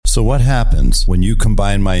So what happens when you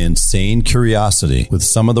combine my insane curiosity with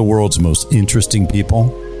some of the world's most interesting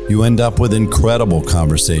people? You end up with incredible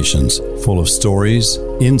conversations full of stories,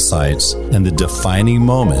 insights, and the defining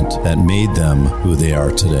moment that made them who they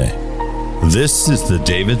are today. This is the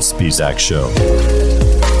David Spizak Show.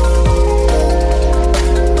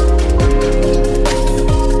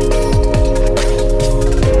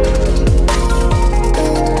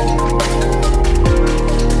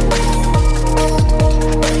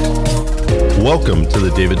 Welcome to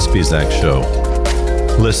the David Spizak Show.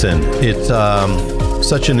 Listen, it's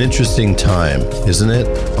such an interesting time, isn't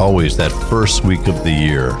it? Always that first week of the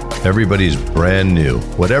year. Everybody's brand new.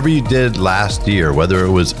 Whatever you did last year, whether it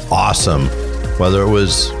was awesome, whether it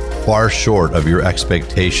was far short of your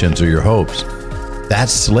expectations or your hopes, that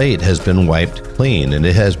slate has been wiped clean and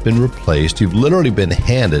it has been replaced. You've literally been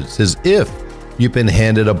handed, it's as if you've been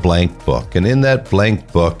handed a blank book. And in that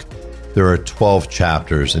blank book, there are 12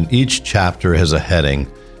 chapters, and each chapter has a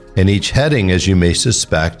heading. And each heading, as you may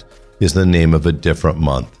suspect, is the name of a different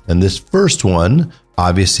month. And this first one,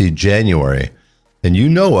 obviously January. And you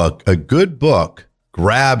know a good book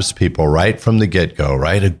grabs people right from the get-go,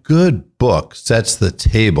 right? A good book sets the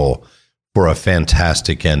table for a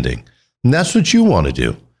fantastic ending. And that's what you want to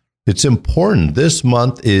do. It's important. This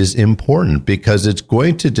month is important because it's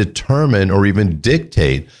going to determine or even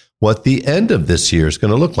dictate what the end of this year is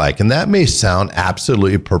going to look like. And that may sound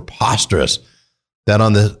absolutely preposterous that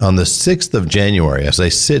on the 6th of January, as I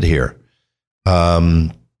sit here,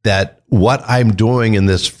 that what I'm doing in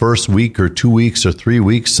this first week or 2 weeks or 3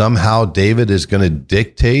 weeks, somehow David is going to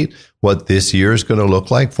dictate what this year is going to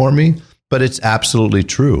look like for me. But it's absolutely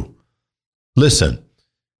true. Listen,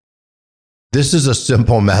 this is a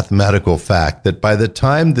simple mathematical fact that by the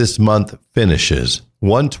time this month finishes,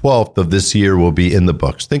 1/12 of this year will be in the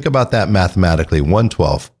books. Think about that mathematically,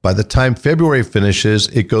 1/12. By the time February finishes,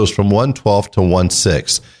 it goes from 1/12 to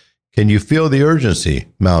 1/6. Can you feel the urgency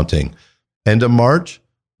mounting? End of March,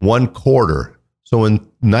 1/4. So in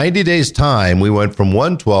 90 days' time, we went from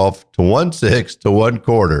 1/12 to 1/6 to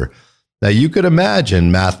 1/4. Now you could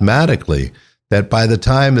imagine mathematically that by the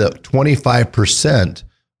time that 25%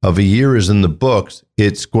 of a year is in the books,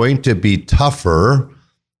 it's going to be tougher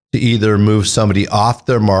to either move somebody off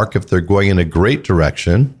their mark if they're going in a great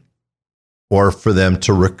direction, or for them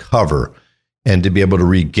to recover and to be able to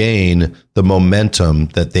regain the momentum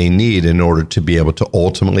that they need in order to be able to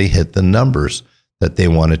ultimately hit the numbers that they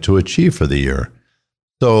wanted to achieve for the year.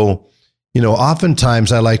 So,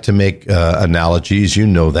 oftentimes I like to make analogies, you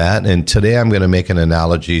know that, and today I'm going to make an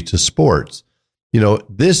analogy to sports.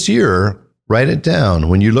 This year, write it down.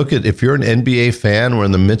 When you look at, if you're an NBA fan, we're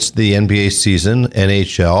in the midst of the NBA season,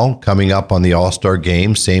 NHL coming up on the All-Star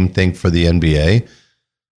game, same thing for the NBA.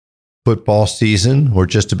 Football season, we're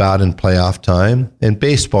just about in playoff time. And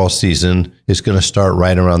baseball season is going to start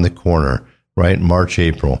right around the corner, right? March,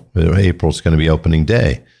 April. April's going to be opening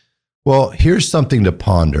day. Well, here's something to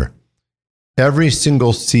ponder. Every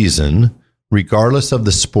single season, regardless of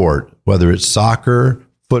the sport, whether it's soccer,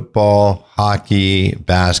 football, hockey,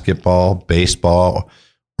 basketball, baseball,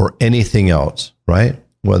 or anything else, right?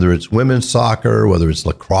 Whether it's women's soccer, whether it's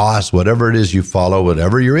lacrosse, whatever it is you follow,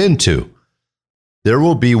 whatever you're into, there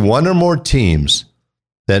will be one or more teams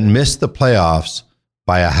that miss the playoffs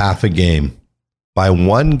by a half a game, by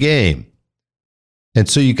one game. And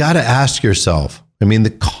so you got to ask yourself,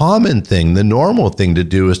 the common thing, the normal thing to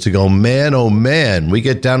do is to go, man, oh man, we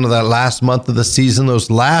get down to that last month of the season, those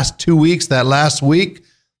last 2 weeks, that last week,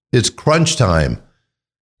 it's crunch time.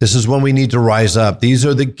 This is when we need to rise up. These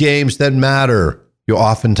are the games that matter. You'll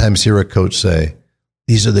oftentimes hear a coach say,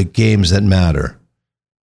 these are the games that matter.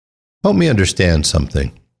 Help me understand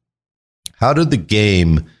something. How did the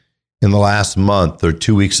game in the last month or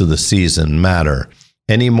 2 weeks of the season matter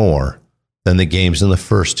any more than the games in the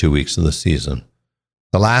first 2 weeks of the season?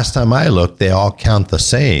 The last time I looked, they all count the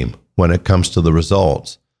same when it comes to the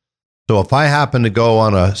results. So if I happen to go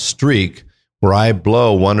on a streak where I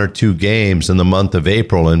blow 1 or 2 games in the month of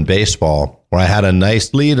April in baseball, where I had a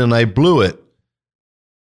nice lead and I blew it,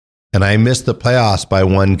 and I missed the playoffs by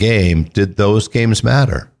 1 game, did those games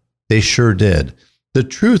matter? They sure did. The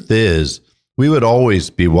truth is, we would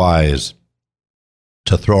always be wise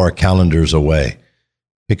to throw our calendars away,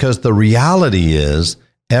 because the reality is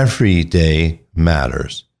every day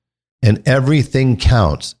matters and everything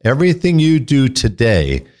counts. Everything you do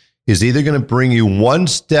today is either going to bring you one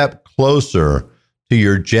step closer to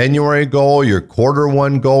your January goal, your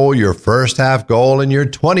Q1 goal, your first half goal, and your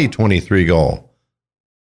 2023 goal,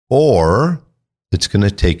 or it's going to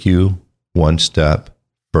take you one step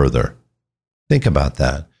further. Think about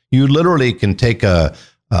that. You literally can take a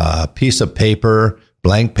piece of paper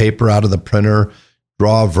blank paper out of the printer,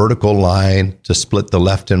 draw a vertical line to split the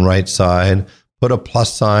left and right side, put a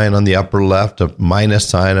plus sign on the upper left, a minus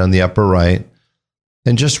sign on the upper right,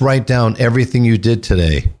 and just write down everything you did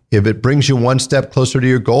today. If it brings you one step closer to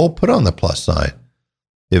your goal, put on the plus sign.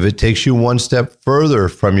 If it takes you one step further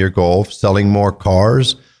from your goal, selling more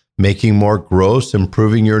cars, making more gross,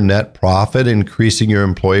 improving your net profit, increasing your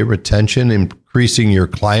employee retention, increasing your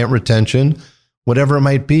client retention, whatever it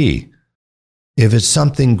might be. If it's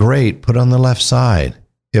something great, put on the left side.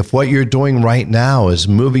 If what you're doing right now is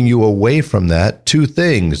moving you away from that, two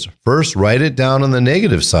things. First, write it down on the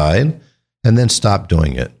negative side, and then stop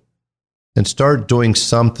doing it. And start doing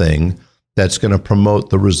something that's going to promote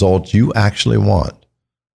the results you actually want.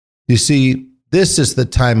 You see, this is the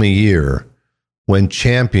time of year when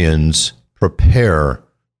champions prepare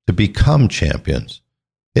to become champions.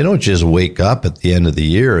 They don't just wake up at the end of the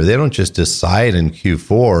year. They don't just decide in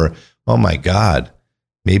Q4, oh my God,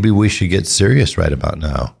 maybe we should get serious right about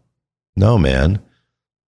now. No, man.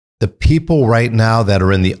 The people right now that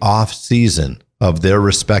are in the off season of their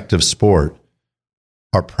respective sport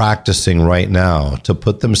are practicing right now to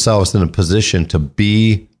put themselves in a position to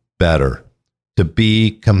be better, to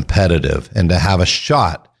be competitive, and to have a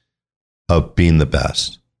shot of being the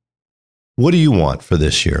best. What do you want for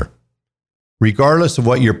this year? Regardless of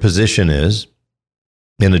what your position is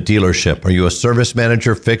in a dealership, are you a service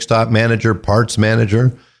manager, fixed op manager, parts manager?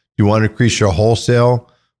 Do you want to increase your wholesale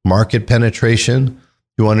market penetration? Do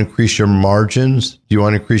you want to increase your margins? Do you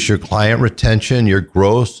want to increase your client retention, your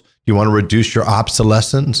gross? Do you want to reduce your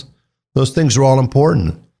obsolescence? Those things are all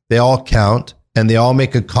important. They all count, and they all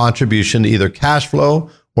make a contribution to either cash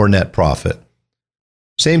flow or net profit.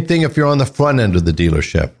 Same thing if you're on the front end of the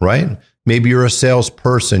dealership, right? Maybe you're a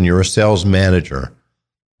salesperson, you're a sales manager.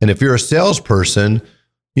 And if you're a salesperson,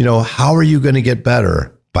 how are you going to get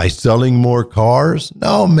better? By selling more cars?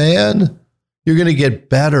 No, man. You're going to get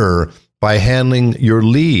better by handling your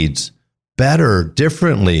leads better,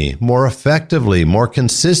 differently, more effectively, more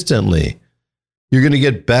consistently. You're going to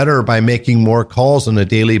get better by making more calls on a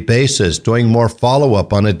daily basis, doing more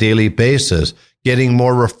follow-up on a daily basis, getting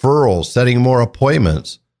more referrals, setting more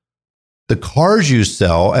appointments. The cars you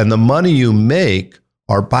sell and the money you make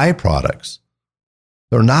are byproducts.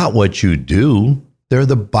 They're not what you do. They're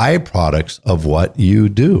the byproducts of what you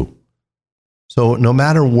do. So no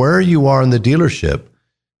matter where you are in the dealership,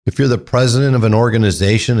 if you're the president of an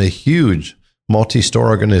organization, a huge multi-store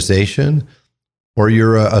organization, or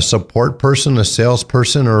you're a support person, a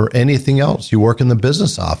salesperson, or anything else, you work in the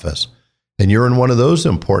business office, and you're in one of those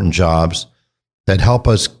important jobs that help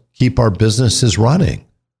us keep our businesses running.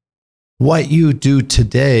 What you do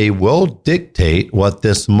today will dictate what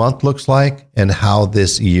this month looks like and how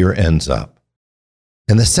this year ends up.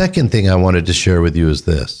 And the second thing I wanted to share with you is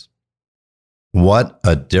this. What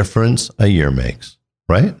a difference a year makes,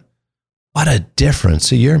 right? What a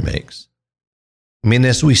difference a year makes. I mean,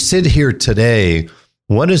 as we sit here today,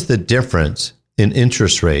 what is the difference in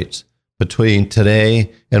interest rates between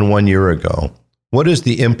today and 1 year ago? What is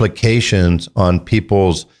the implications on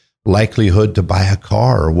people's likelihood to buy a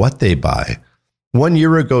car or what they buy? 1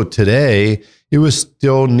 year ago today, it was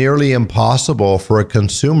still nearly impossible for a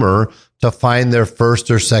consumer to find their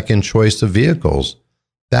first or second choice of vehicles.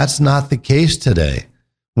 That's not the case today.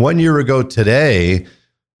 1 year ago today,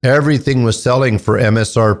 everything was selling for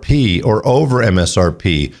MSRP or over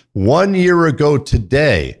MSRP. 1 year ago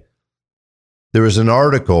today, there was an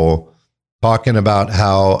article talking about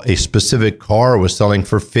how a specific car was selling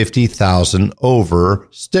for $50,000 over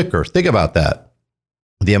sticker. Think about that.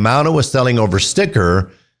 The amount it was selling over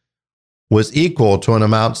sticker was equal to an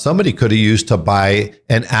amount somebody could have used to buy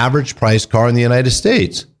an average price car in the United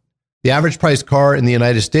States. The average price car in the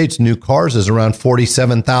United States, new cars, is around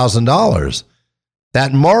 $47,000.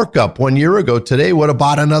 That markup 1 year ago today would have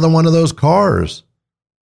bought another one of those cars.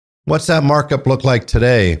 What's that markup look like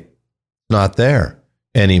today? Not there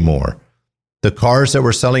anymore. The cars that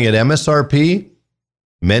were selling at MSRP,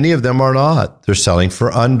 many of them are not. They're selling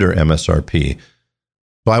for under MSRP.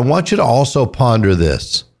 So I want you to also ponder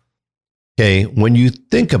this. Okay, when you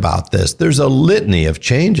think about this, there's a litany of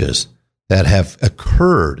changes that have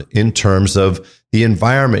occurred in terms of the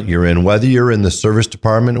environment you're in, whether you're in the service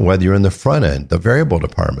department, whether you're in the front end, the variable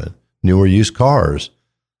department, new or used cars.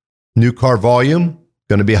 New car volume,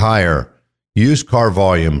 going to be higher. Used car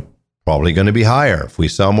volume, probably going to be higher. If we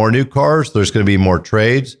sell more new cars, there's going to be more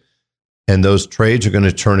trades, and those trades are going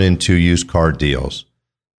to turn into used car deals.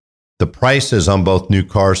 The prices on both new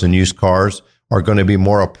cars and used cars are going to be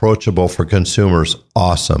more approachable for consumers.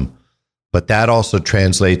 Awesome. But that also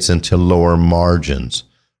translates into lower margins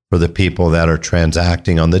for the people that are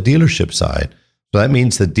transacting on the dealership side. So that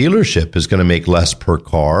means the dealership is going to make less per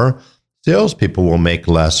car. Salespeople will make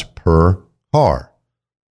less per car.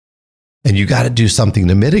 And you got to do something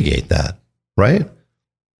to mitigate that, right?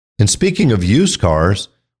 And speaking of used cars,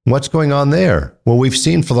 what's going on there? Well, we've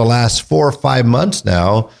seen for the last 4 or 5 months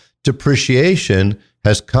now, depreciation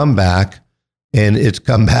has come back, and it's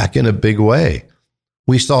come back in a big way.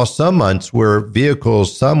 We saw some months where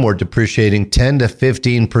vehicles, some were depreciating 10 to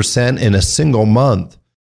 15% in a single month.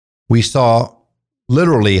 We saw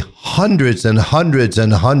literally hundreds and hundreds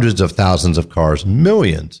and hundreds of thousands of cars,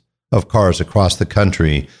 millions of cars across the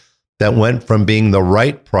country that went from being the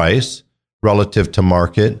right price relative to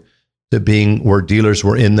market to being where dealers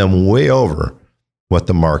were in them way over what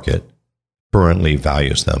the market currently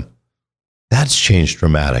values them. That's changed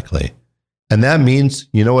dramatically. And that means,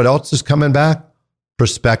 you know what else is coming back?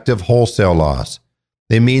 Prospective wholesale loss.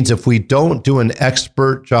 It means if we don't do an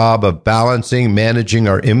expert job of balancing, managing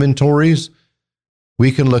our inventories,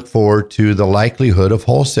 we can look forward to the likelihood of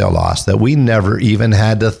wholesale loss that we never even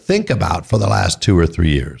had to think about for the last 2 or 3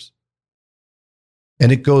 years.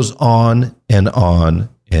 And it goes on and on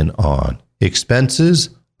and on. Expenses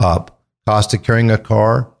up, cost of carrying a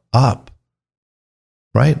car up,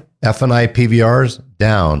 right? F&I PVRs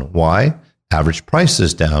down. Why? Average price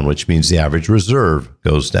is down, which means the average reserve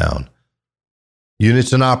goes down.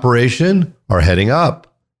 Units in operation are heading up.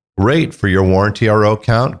 Great for your warranty RO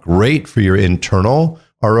count. Great for your internal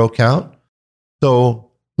RO count.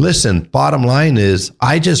 So listen, bottom line is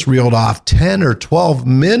I just reeled off 10 or 12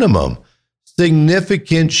 minimum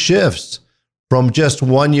significant shifts from just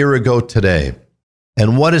 1 year ago today.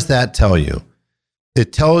 And what does that tell you?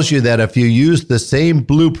 It tells you that if you use the same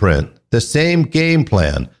blueprint, the same game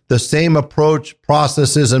plan, the same approach,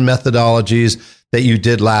 processes, and methodologies that you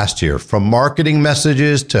did last year, from marketing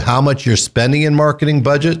messages to how much you're spending in marketing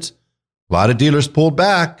budgets, a lot of dealers pulled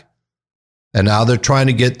back. And now they're trying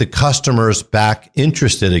to get the customers back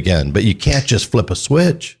interested again. But you can't just flip a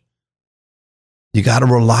switch. You got to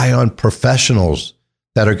rely on professionals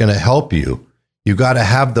that are going to help you. You got to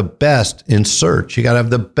have the best in search. You got to have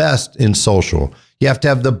the best in social. You have to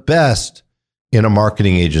have the best in a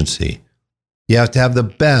marketing agency. You have to have the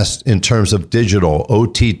best in terms of digital,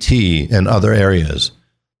 OTT, and other areas.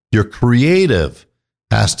 Your creative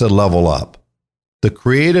has to level up. The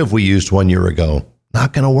creative we used 1 year ago,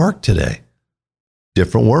 not going to work today.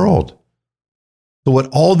 Different world. So what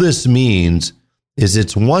all this means is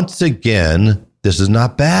it's once again, this is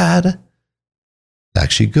not bad. It's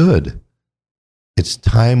actually good. It's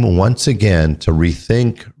time once again to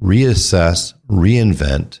rethink, reassess,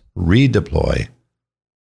 reinvent, redeploy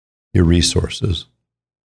your resources.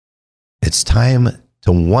 It's time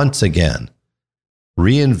to once again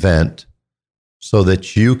reinvent so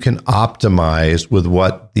that you can optimize with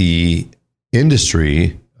what the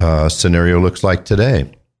industry scenario looks like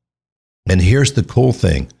today. And here's the cool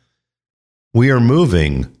thing. We are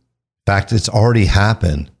moving. In fact, it's already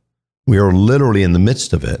happened. We are literally in the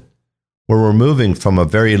midst of it, where we're moving from a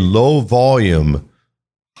very low volume,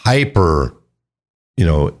 hyper,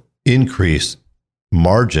 increase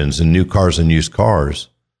margins in new cars and used cars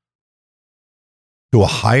to a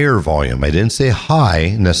higher volume. I didn't say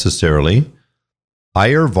high necessarily.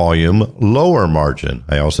 Higher volume, lower margin.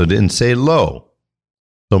 I also didn't say low.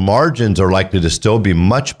 So margins are likely to still be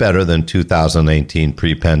much better than 2019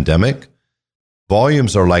 pre-pandemic.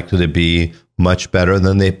 Volumes are likely to be much better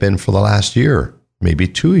than they've been for the last year, maybe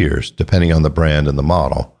 2 years, depending on the brand and the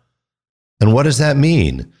model. And what does that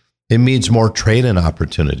mean? It means more trade-in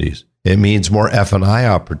opportunities. It means more F&I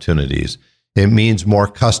opportunities. It means more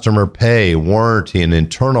customer pay, warranty, and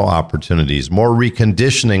internal opportunities, more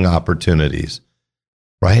reconditioning opportunities,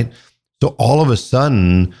 right? So all of a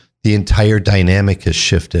sudden, the entire dynamic has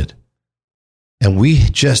shifted. And we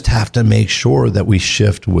just have to make sure that we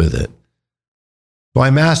shift with it. So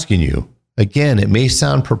I'm asking you, again, it may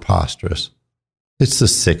sound preposterous. It's the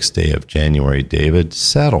 6th day of January, David.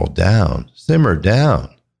 Settle down, simmer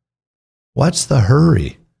down. What's the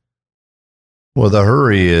hurry? Well, the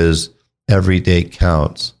hurry is every day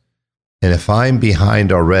counts. And if I'm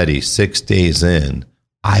behind already 6 days in,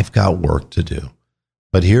 I've got work to do.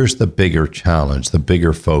 But here's the bigger challenge, the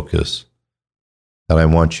bigger focus that I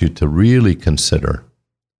want you to really consider.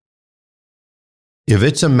 If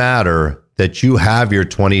it's a matter that you have your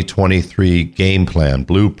 2023 game plan,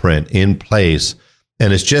 blueprint in place,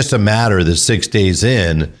 and it's just a matter that 6 days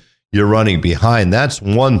in, you're running behind, that's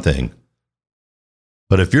one thing.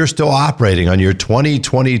 But if you're still operating on your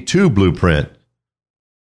 2022 blueprint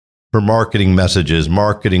for marketing messages,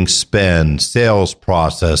 marketing spend, sales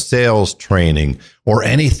process, sales training, or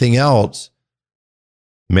anything else,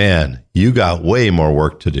 man, you got way more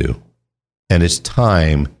work to do. And it's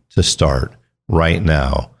time to start right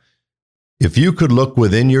now. If you could look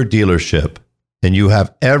within your dealership and you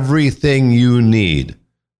have everything you need,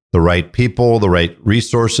 the right people, the right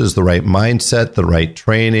resources, the right mindset, the right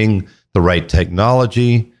training, the right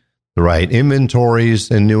technology, the right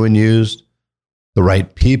inventories in new and used, the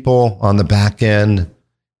right people on the back end,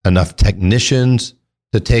 enough technicians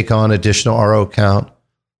to take on additional RO count.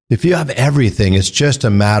 If you have everything, it's just a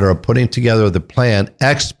matter of putting together the plan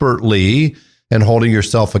expertly and holding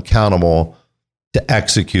yourself accountable to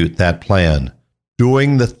execute that plan,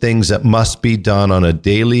 doing the things that must be done on a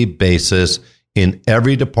daily basis in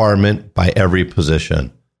every department by every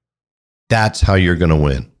position. That's how you're going to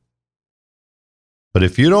win. But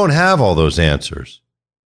if you don't have all those answers,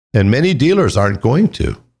 and many dealers aren't going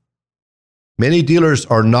to, many dealers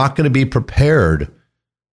are not going to be prepared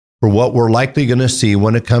for what we're likely going to see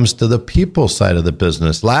when it comes to the people side of the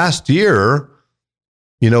business. Last year,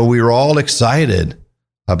 we were all excited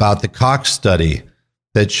about the Cox study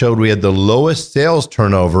that showed we had the lowest sales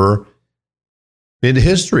turnover in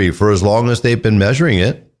history for as long as they've been measuring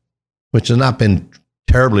it, which has not been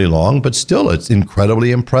terribly long, but still it's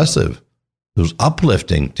incredibly impressive. It was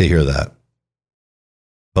uplifting to hear that.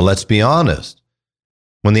 But let's be honest,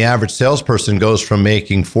 when the average salesperson goes from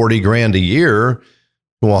making 40 grand a year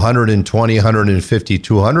to 120, 150,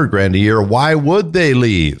 200 grand a year, why would they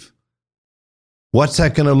leave? What's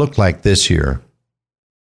that going to look like this year?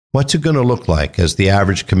 What's it going to look like as the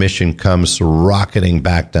average commission comes rocketing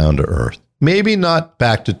back down to earth? Maybe not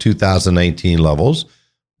back to 2019 levels,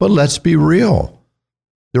 but let's be real.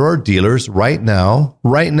 There are dealers right now,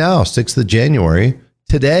 6th of January,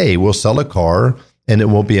 today will sell a car and it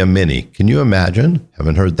will be a Mini. Can you imagine?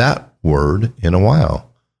 Haven't heard that word in a while.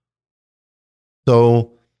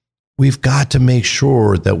 So we've got to make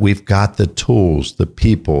sure that we've got the tools, the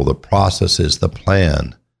people, the processes, the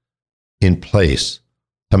plan in place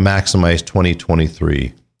to maximize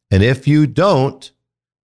 2023. And if you don't,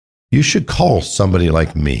 you should call somebody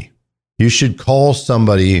like me. You should call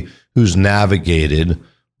somebody who's navigated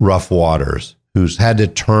rough waters, who's had to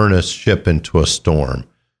turn a ship into a storm,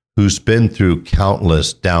 who's been through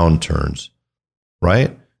countless downturns,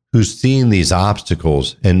 right? Who's seen these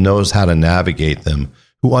obstacles and knows how to navigate them,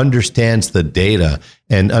 who understands the data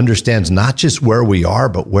and understands not just where we are,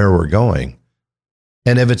 but where we're going.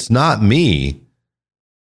 And if it's not me,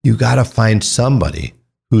 you got to find somebody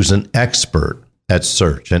who's an expert at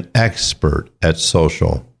search, an expert at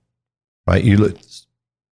social, right? You look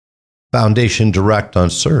Foundation Direct on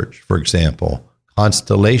search, for example,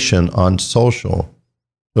 Constellation on social.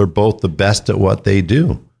 They're both the best at what they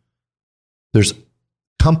do. There's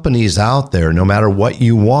companies out there, no matter what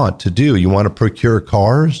you want to do. You want to procure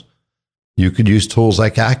cars? You could use tools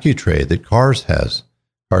like AccuTrade that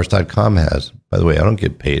Cars.com has. By the way, I don't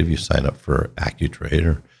get paid if you sign up for AccuTrade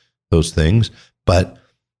or those things, but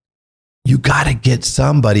you got to get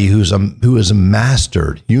somebody who is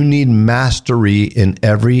mastered. You need mastery in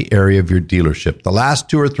every area of your dealership. The last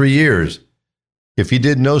 2 or 3 years, if you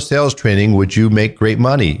did no sales training, would you make great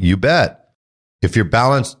money? You bet. If your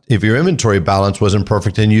inventory balance wasn't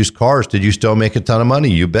perfect in used cars, did you still make a ton of money?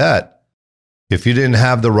 You bet. If you didn't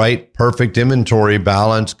have the right perfect inventory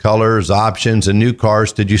balance, colors, options, and new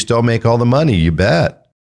cars, did you still make all the money? You bet.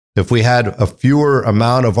 If we had a fewer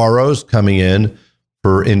amount of ROs coming in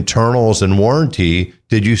for internals and warranty,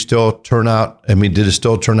 did it still turn out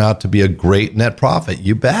to be a great net profit?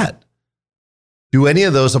 You bet. Do any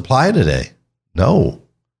of those apply today? No.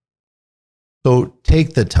 So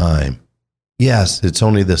take the time. Yes, it's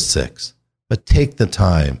only the 6th, but take the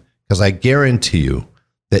time, because I guarantee you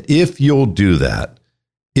that if you'll do that,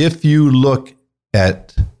 if you look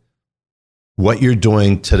at what you're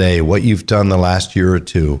doing today, what you've done the last year or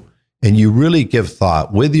two, and you really give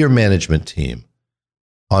thought with your management team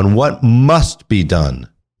on what must be done,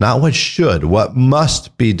 not what should, what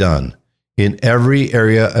must be done in every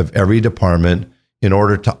area of every department in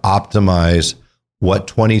order to optimize what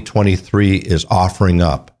 2023 is offering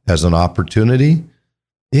up as an opportunity.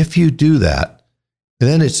 If you do that,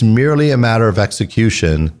 then it's merely a matter of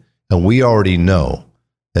execution, and we already know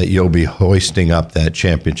that you'll be hoisting up that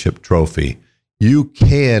championship trophy. You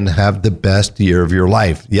can have the best year of your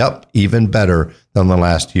life. Yep, even better than the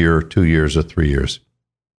last year, 2 years, or 3 years.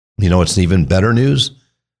 You know, it's even better news.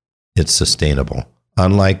 It's sustainable.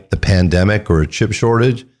 Unlike the pandemic or a chip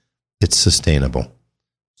shortage, it's sustainable.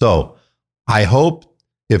 So I hope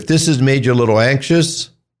if this has made you a little anxious,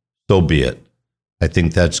 so be it. I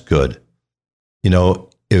think that's good. You know,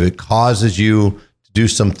 if it causes you to do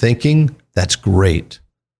some thinking, that's great.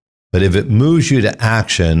 But if it moves you to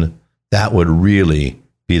action, that would really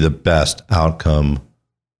be the best outcome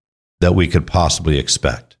that we could possibly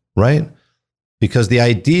expect, right? Because the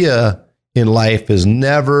idea in life is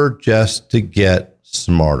never just to get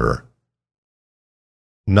smarter.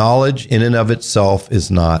 Knowledge in and of itself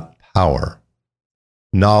is not power.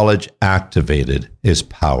 Knowledge activated is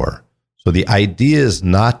power. So the idea is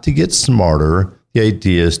not to get smarter. The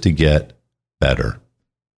idea is to get better.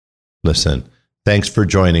 Listen, thanks for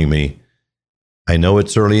joining me. I know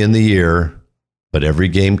it's early in the year, but every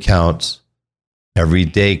game counts. Every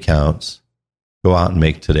day counts. Go out and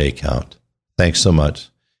make today count. Thanks so much.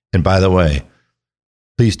 And by the way,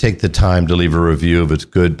 please take the time to leave a review if it's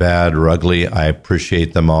good, bad, or ugly. I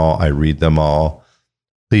appreciate them all. I read them all.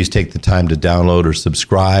 Please take the time to download or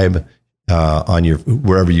subscribe on your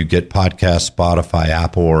wherever you get podcasts, Spotify,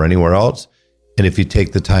 Apple, or anywhere else. And if you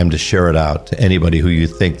take the time to share it out to anybody who you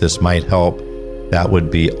think this might help, that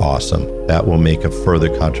would be awesome. That will make a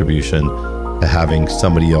further contribution to having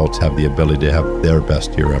somebody else have the ability to have their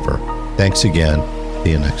best year ever. Thanks again.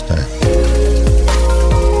 See you next time.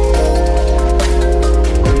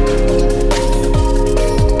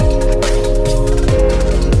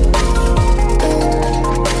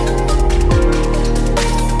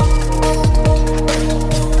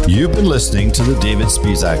 You've been listening to The David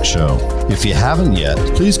Spizak Show. If you haven't yet,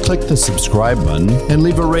 please click the subscribe button and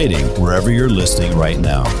leave a rating wherever you're listening right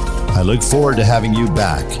now. I look forward to having you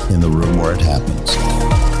back in the room where it happens.